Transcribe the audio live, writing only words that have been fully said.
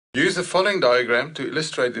Use the following diagram to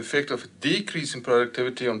illustrate the effect of a decrease in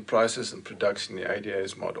productivity on prices and production in the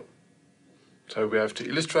ADAS model. So we have to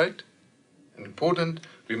illustrate, and important,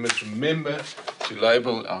 we must remember to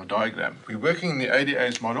label our diagram. We're working in the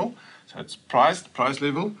ADAS model, so it's price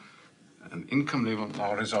level, and income level on the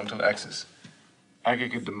horizontal axis.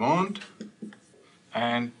 Aggregate demand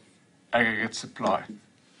and aggregate supply.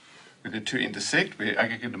 Where the two intersect, where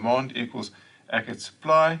aggregate demand equals aggregate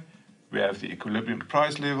supply, we have the equilibrium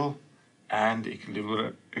price level and the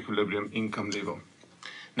equilibrium income level.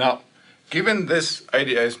 Now, given this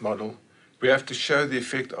ADAS model, we have to show the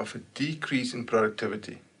effect of a decrease in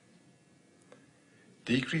productivity.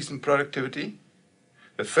 Decrease in productivity.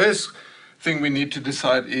 The first thing we need to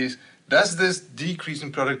decide is, does this decrease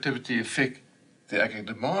in productivity affect the aggregate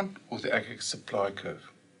demand or the aggregate supply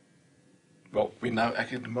curve? Well, we know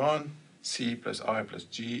aggregate demand, C plus I plus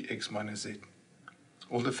G, X minus Z.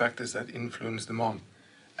 All the factors that influence demand.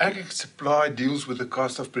 Aggregate supply deals with the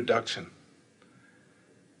cost of production.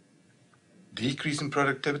 Decrease in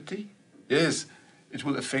productivity? Yes, it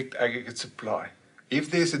will affect aggregate supply.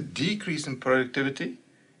 If there's a decrease in productivity,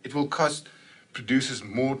 it will cost producers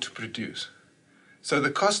more to produce. So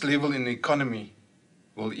the cost level in the economy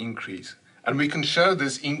will increase. And we can show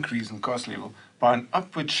this increase in cost level by an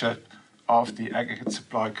upward shift of the aggregate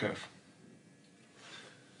supply curve.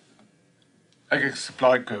 Aggregate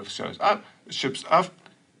supply curve shows up, shifts up,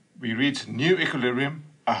 we reach new equilibrium,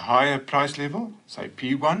 a higher price level, say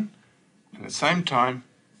P1, and at the same time,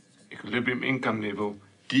 equilibrium income level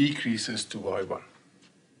decreases to Y1.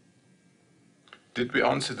 Did we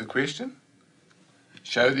answer the question?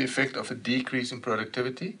 Show the effect of a decrease in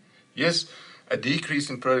productivity? Yes, a decrease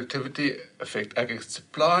in productivity affects aggregate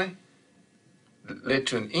supply, led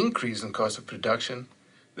to an increase in cost of production.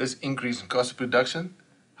 This increase in cost of production,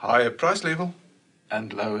 higher price level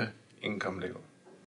and lower income level.